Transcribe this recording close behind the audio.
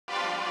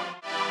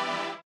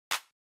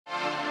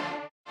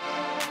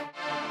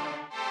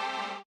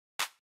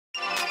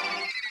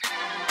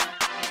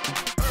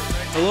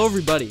Hello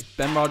everybody,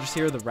 Ben Rogers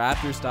here, the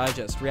Raptors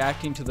Digest,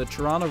 reacting to the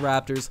Toronto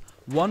Raptors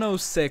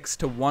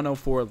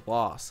 106-104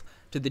 loss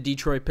to the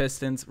Detroit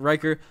Pistons.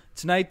 Riker,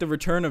 tonight the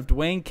return of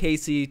Dwane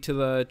Casey to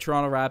the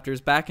Toronto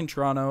Raptors back in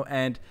Toronto,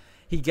 and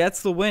he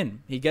gets the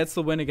win. He gets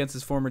the win against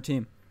his former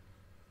team.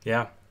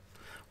 Yeah,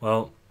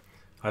 well,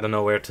 I don't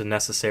know where to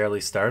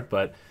necessarily start,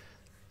 but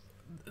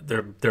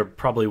there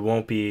probably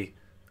won't be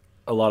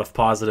a lot of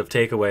positive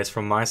takeaways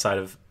from my side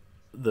of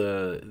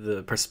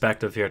the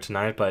perspective here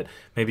tonight, but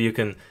maybe you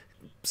can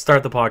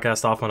start the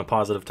podcast off on a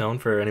positive tone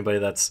for anybody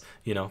that's,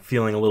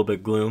 feeling a little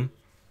bit gloom.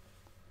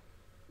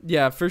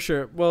 Yeah, for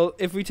sure. Well,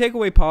 if we take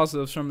away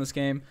positives from this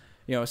game,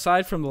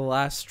 aside from the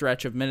last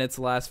stretch of minutes,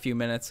 the last few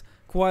minutes,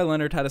 Kawhi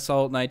Leonard had a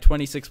solid night,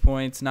 26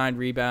 points, 9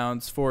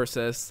 rebounds, 4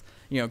 assists,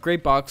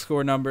 great box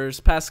score numbers.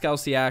 Pascal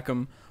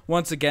Siakam,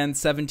 once again,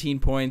 17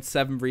 points,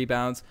 7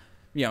 rebounds.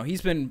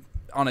 He's been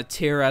on a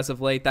tear as of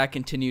late. That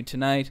continued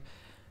tonight.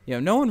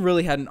 No one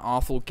really had an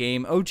awful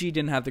game. OG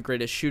didn't have the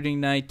greatest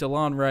shooting night.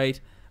 DeLon Wright,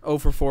 0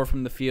 for 4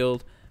 from the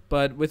field.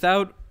 But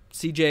without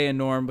CJ and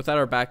Norm, without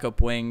our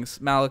backup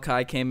wings,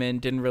 Malachi came in,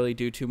 didn't really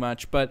do too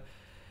much. But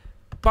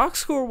box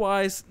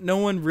score-wise, no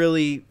one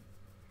really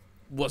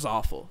was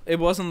awful. It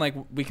wasn't like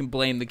we can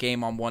blame the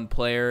game on one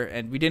player.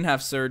 And we didn't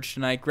have Serge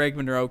tonight. Greg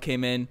Monroe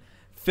came in,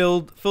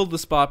 filled the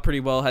spot pretty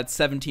well, had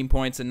 17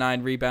 points and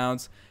 9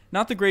 rebounds.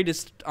 Not the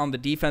greatest on the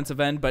defensive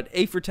end, but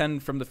 8 for 10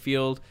 from the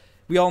field.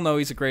 We all know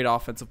he's a great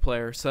offensive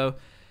player. So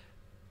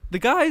the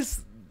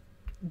guys,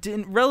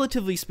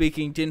 relatively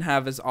speaking, didn't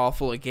have as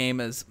awful a game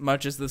as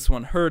much as this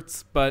one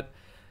hurts. But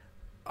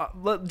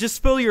just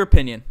spill your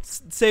opinion.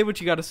 Say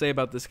what you got to say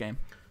about this game.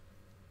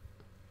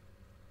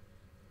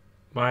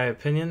 My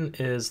opinion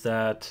is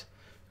that,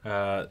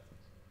 my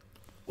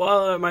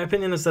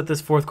opinion is that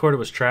this fourth quarter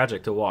was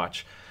tragic to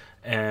watch.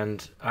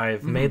 And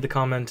I've made the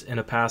comment in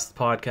a past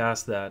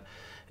podcast that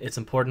it's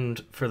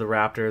important for the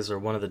Raptors, or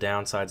one of the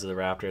downsides of the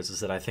Raptors is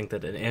that I think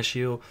that an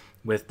issue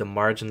with the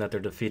margin that they're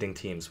defeating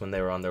teams when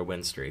they were on their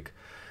win streak.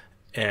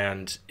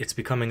 And it's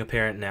becoming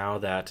apparent now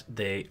that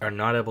they are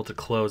not able to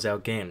close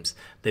out games.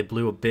 They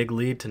blew a big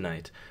lead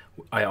tonight.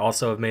 I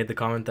also have made the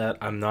comment that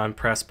I'm not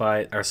impressed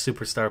by our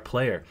superstar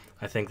player.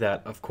 I think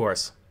that, of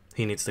course,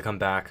 he needs to come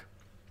back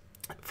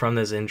from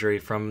this injury,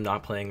 from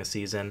not playing a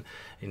season.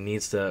 He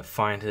needs to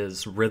find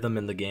his rhythm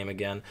in the game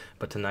again.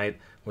 But tonight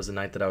was a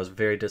night that I was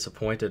very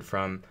disappointed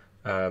from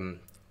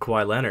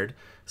Kawhi Leonard,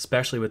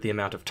 especially with the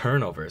amount of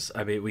turnovers.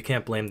 I mean, we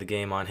can't blame the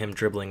game on him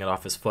dribbling it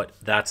off his foot.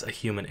 That's a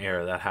human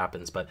error. That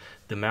happens. But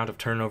the amount of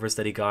turnovers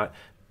that he got,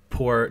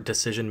 poor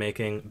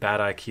decision-making, bad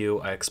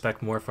IQ, I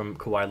expect more from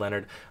Kawhi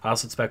Leonard. I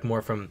also expect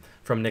more from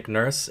Nick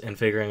Nurse in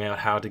figuring out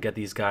how to get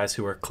these guys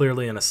who were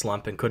clearly in a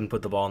slump and couldn't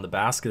put the ball in the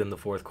basket in the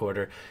fourth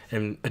quarter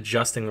and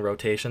adjusting the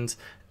rotations.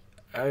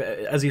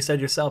 As you said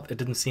yourself, it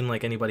didn't seem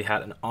like anybody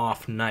had an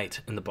off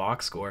night in the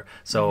box score.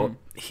 So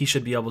he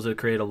should be able to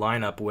create a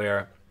lineup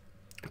where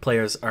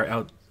players are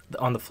out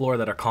on the floor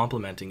that are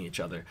complementing each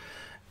other.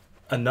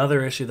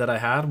 Another issue that I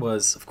had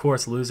was, of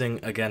course,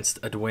 losing against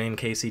a Dwane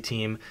Casey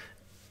team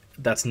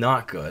that's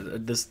not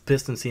good. This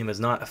Pistons team is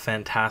not a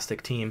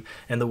fantastic team,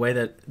 and the way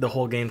that the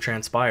whole game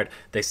transpired,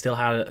 they still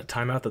had a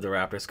timeout that the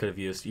Raptors could have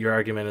used. Your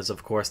argument is,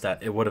 of course,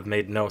 that it would have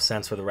made no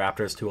sense for the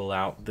Raptors to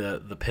allow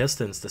the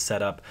Pistons to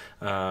set up,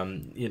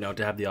 to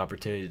have the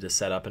opportunity to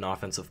set up an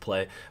offensive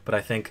play. But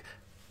I think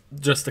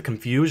just the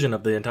confusion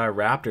of the entire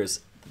Raptors,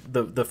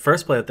 the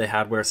first play that they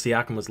had where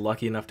Siakam was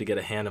lucky enough to get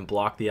a hand and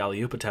block the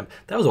alley-oop attempt,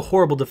 that was a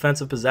horrible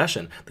defensive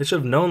possession. They should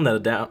have known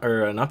that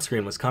an up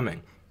screen was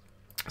coming.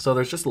 So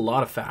there's just a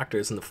lot of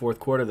factors in the fourth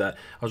quarter that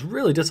I was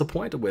really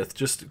disappointed with.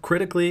 Just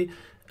critically,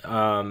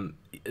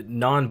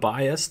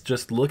 non-biased,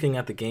 just looking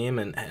at the game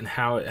and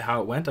how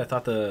it went. I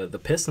thought the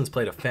Pistons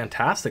played a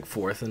fantastic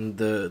fourth, and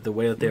the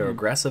way that they were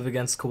aggressive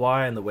against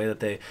Kawhi, and the way that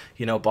they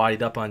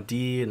bodied up on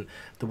D, and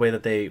the way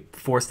that they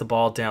forced the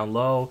ball down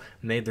low,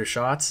 made their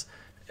shots.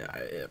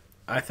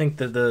 I think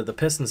that the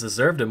Pistons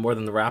deserved it more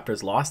than the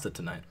Raptors lost it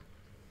tonight.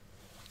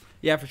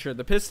 Yeah, for sure.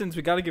 The Pistons,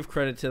 we got to give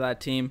credit to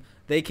that team.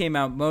 They came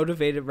out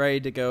motivated, ready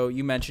to go.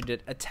 You mentioned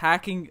it,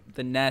 attacking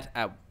the net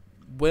at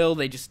will.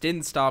 They just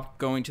didn't stop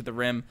going to the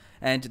rim.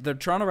 And the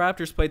Toronto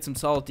Raptors played some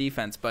solid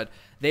defense, but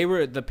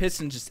the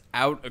Pistons just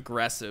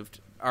out-aggressive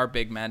our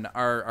big men,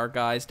 our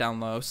guys down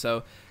low.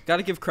 So got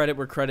to give credit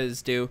where credit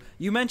is due.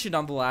 You mentioned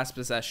on the last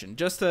possession,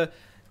 just to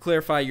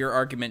clarify your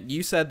argument,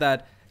 you said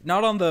that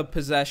not on the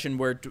possession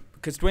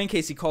because Dwane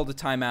Casey called a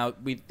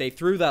timeout. They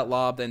threw that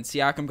lob, and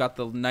Siakam got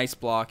the nice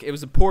block. It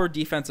was a poor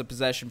defensive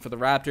possession for the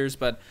Raptors,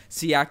 but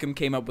Siakam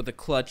came up with a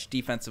clutch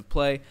defensive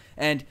play,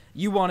 and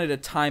you wanted a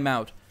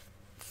timeout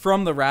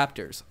from the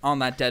Raptors on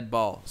that dead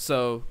ball.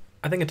 So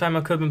I think a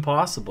timeout could have been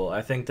possible.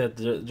 I think that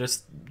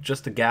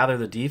just to gather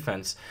the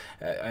defense,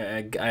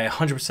 I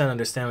 100%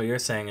 understand what you're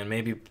saying, and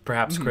maybe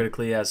perhaps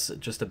critically as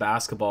just a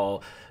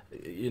basketball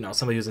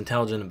somebody who's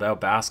intelligent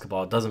about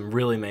basketball, it doesn't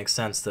really make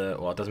sense it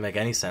doesn't make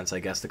any sense, I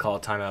guess, to call a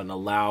timeout and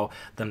allow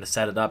them to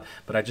set it up.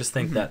 But I just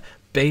think that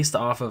based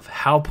off of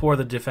how poor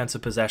the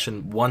defensive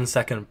possession 1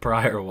 second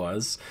prior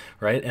was,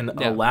 right, and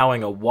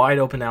allowing a wide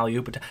open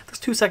alley-oop, there's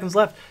 2 seconds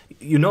left.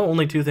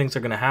 Only two things are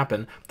going to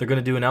happen. They're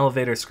going to do an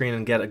elevator screen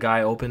and get a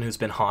guy open who's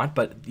been hot,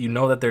 but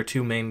that their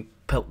two main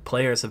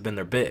players have been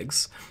their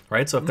bigs,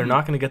 right? So if they're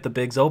not going to get the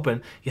bigs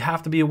open, you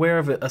have to be aware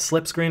of a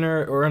slip screen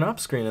or an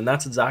up screen, and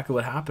that's exactly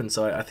what happened.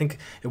 So I think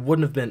it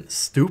wouldn't have been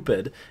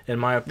stupid, in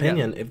my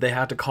opinion, if they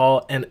had to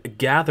call and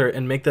gather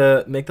and make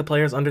the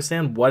players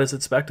understand what is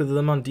expected of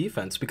them on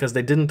defense, because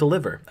they didn't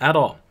deliver at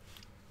all.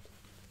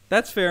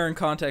 That's fair in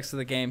context of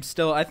the game.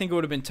 Still, I think it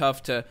would have been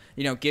tough to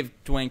give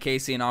Dwane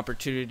Casey an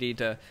opportunity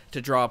to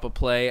draw up a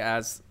play,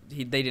 as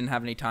they didn't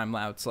have any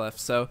timeouts left.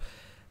 So,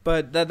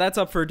 but that's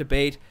up for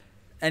debate.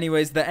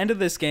 Anyways, the end of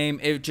this game,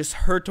 it just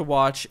hurt to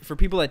watch. For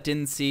people that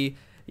didn't see,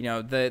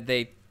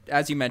 they,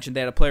 as you mentioned,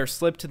 they had a player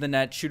slip to the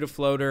net, shoot a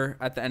floater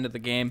at the end of the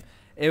game.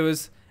 It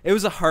was a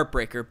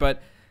heartbreaker,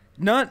 but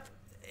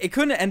it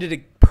couldn't have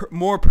ended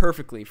more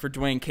perfectly for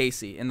Dwane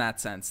Casey in that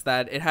sense,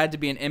 that it had to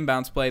be an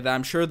inbounds play that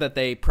I'm sure that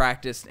they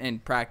practiced in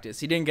practice.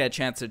 He didn't get a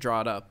chance to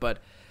draw it up, but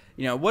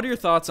what are your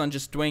thoughts on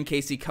just Dwane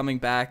Casey coming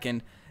back?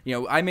 And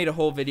I made a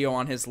whole video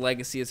on his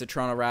legacy as a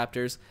Toronto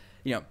Raptors.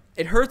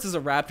 It hurts as a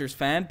Raptors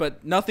fan,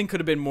 but nothing could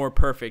have been more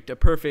perfect. A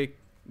perfect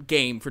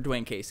game for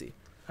Dwane Casey.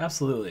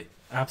 Absolutely.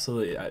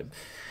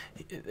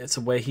 It's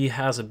a way he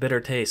has a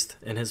bitter taste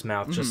in his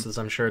mouth, just as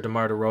I'm sure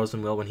DeMar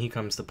DeRozan will when he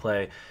comes to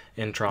play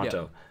in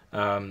Toronto.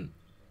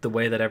 The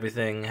way that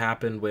everything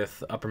happened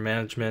with upper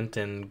management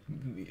and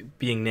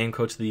being named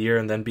Coach of the Year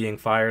and then being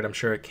fired, I'm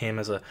sure it came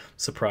as a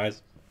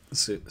surprise. A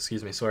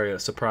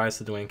surprise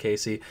to Dwane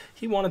Casey.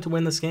 He wanted to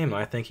win this game.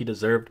 I think he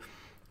deserved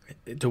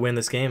to win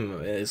this game.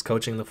 His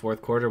coaching in the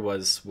fourth quarter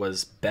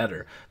was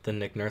better than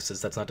Nick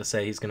Nurse's. That's not to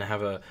say he's going to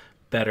have a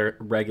better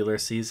regular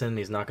season.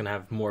 He's not going to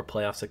have more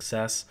playoff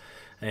success.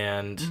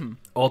 And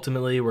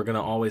ultimately, we're going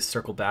to always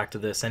circle back to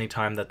this.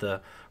 Anytime that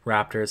the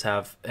Raptors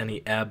have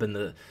any ebb in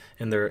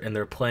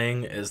their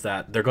playing, is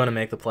that they're going to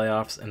make the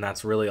playoffs, and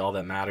that's really all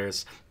that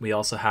matters. We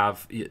also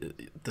have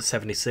the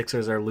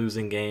 76ers are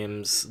losing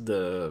games.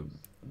 The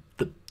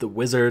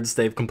Wizards,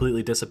 they've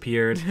completely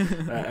disappeared.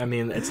 I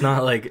mean, it's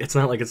not like it's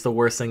the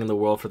worst thing in the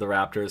world for the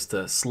Raptors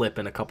to slip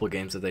in a couple of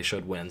games that they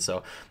should win.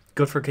 So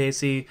good for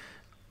Casey.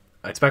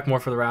 I expect more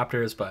for the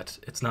Raptors, but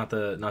it's not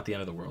the end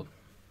of the world.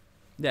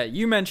 Yeah,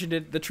 you mentioned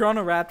it. The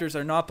Toronto Raptors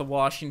are not the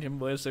Washington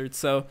Wizards,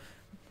 so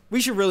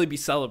we should really be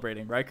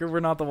celebrating, Riker. We're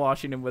not the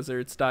Washington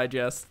Wizards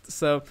Digest.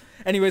 So,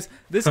 anyways,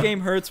 this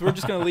game hurts. We're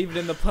just gonna leave it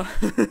in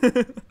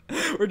the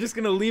we're just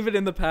gonna leave it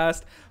in the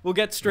past. We'll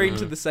get straight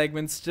into the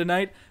segments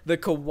tonight. The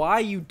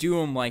Kawhi You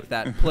Do 'Em Like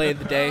That play of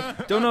the day.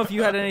 Don't know if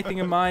you had anything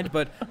in mind,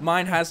 but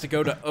mine has to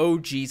go to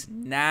OG's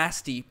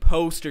nasty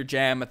poster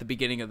jam at the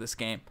beginning of this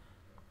game.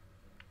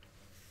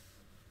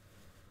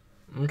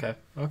 Okay.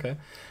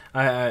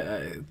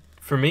 I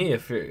for me,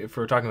 if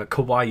we're talking about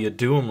Kawhi You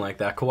Do 'Em Like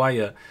That, Kawhi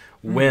You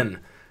win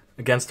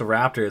against the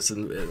Raptors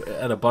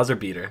at a buzzer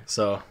beater.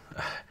 So,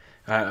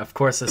 of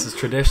course, this is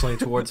traditionally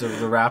towards the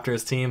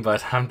Raptors team,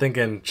 but I'm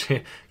thinking,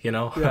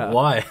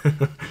 why?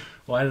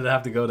 Why did it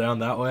have to go down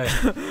that way?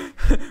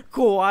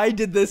 Kawhi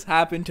did this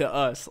happen to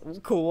us?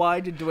 Why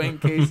did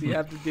Dwane Casey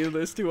have to do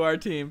this to our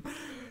team?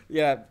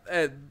 Yeah,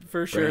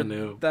 for sure. Brand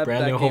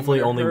new.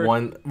 Hopefully, only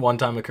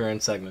one-time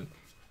occurrence segment.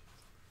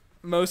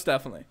 Most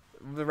definitely.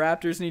 The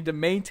Raptors need to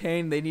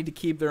maintain. They need to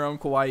keep their own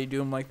Kawhi You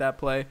Do 'Em Like That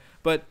play.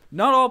 But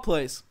not all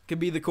plays can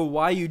be the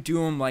Kawhi You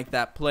Do 'Em Like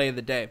That play of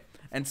the day.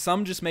 And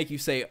some just make you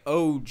say,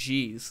 oh,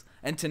 geez.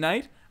 And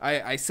tonight,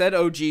 I said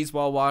oh, geez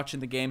while watching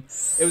the game.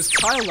 It was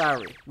Kyle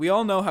Lowry. We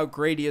all know how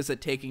great he is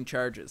at taking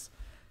charges.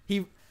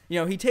 He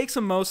takes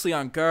them mostly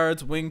on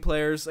guards, wing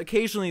players,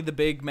 occasionally the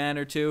big man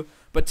or two.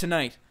 But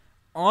tonight,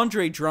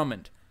 Andre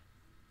Drummond.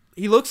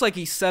 He looks like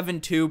he's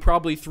 7'2",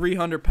 probably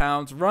 300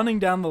 pounds, running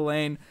down the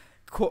lane.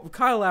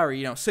 Kyle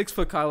Lowry, 6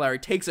 foot Kyle Lowry,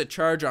 takes a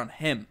charge on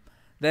him.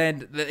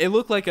 Then it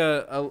looked like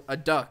a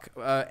duck,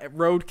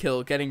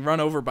 roadkill getting run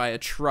over by a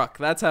truck.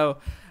 That's how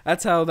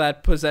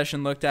that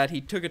possession looked at. He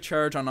took a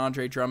charge on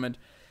Andre Drummond.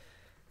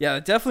 Yeah,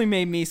 it definitely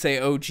made me say,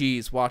 "Oh,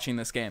 geez," watching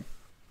this game.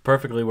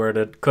 Perfectly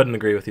worded. Couldn't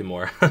agree with you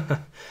more.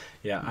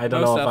 Yeah, I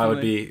don't know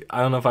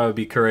if I would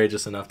be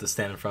courageous enough to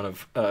stand in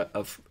front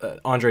of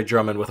Andre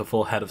Drummond with a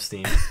full head of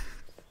steam.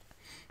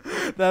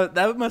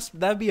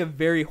 That'd be a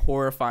very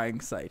horrifying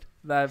sight.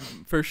 That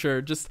for sure.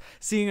 Just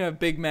seeing a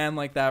big man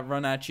like that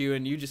run at you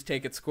and you just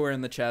take it square in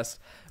the chest.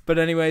 But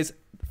anyways,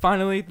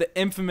 finally the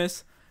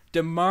infamous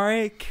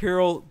DeMar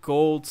Carroll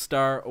Gold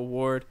Star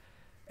Award.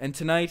 And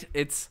tonight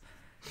it's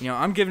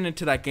I'm giving it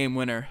to that game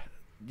winner.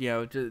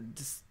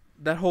 Just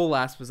that whole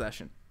last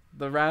possession.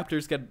 The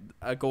Raptors get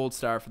a gold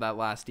star for that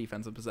last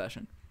defensive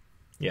possession.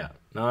 Yeah.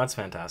 No, that's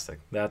fantastic.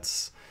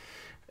 That's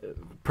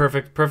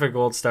perfect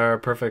gold star,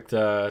 perfect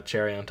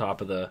cherry on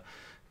top of the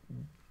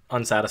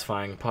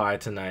unsatisfying pie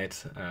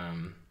tonight.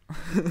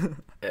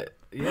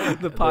 Yeah,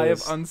 the pie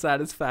of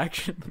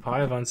unsatisfaction. The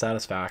pie of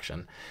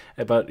unsatisfaction.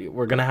 But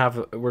we're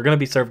gonna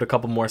be served a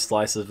couple more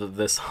slices of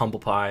this humble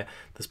pie,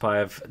 this pie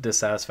of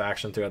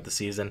dissatisfaction throughout the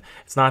season.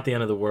 It's not the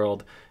end of the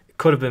world. It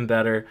could have been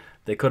better.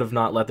 They could have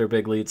not let their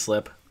big lead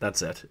slip.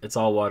 That's it. It's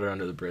all water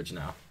under the bridge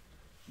now.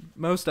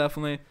 Most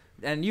definitely.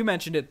 And you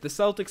mentioned it. The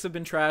Celtics have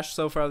been trashed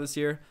so far this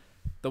year.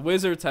 The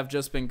Wizards have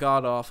just been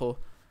god-awful.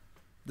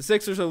 The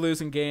Sixers are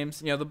losing games.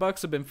 The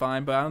Bucks have been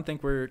fine, but I don't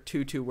think we're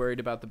too worried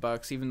about the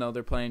Bucks, even though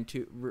they're playing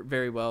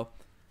very well.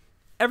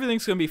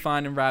 Everything's going to be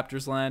fine in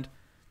Raptors land.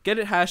 Get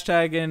it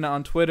hashtagging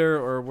on Twitter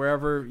or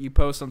wherever you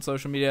post on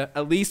social media.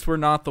 At least we're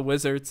not the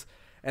Wizards.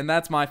 And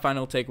that's my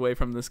final takeaway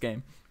from this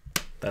game.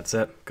 That's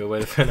it. Good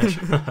way to finish.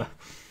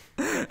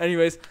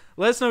 Anyways,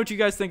 let us know what you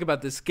guys think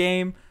about this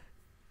game,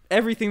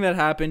 everything that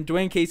happened,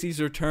 Dwane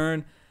Casey's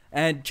return.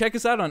 And check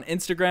us out on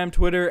Instagram,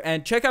 Twitter,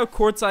 and check out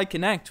Courtside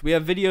Connect. We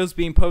have videos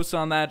being posted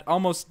on that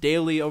almost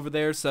daily over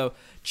there, so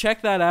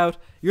check that out.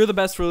 You're the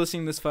best for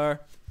listening this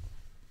far.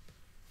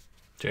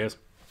 Cheers.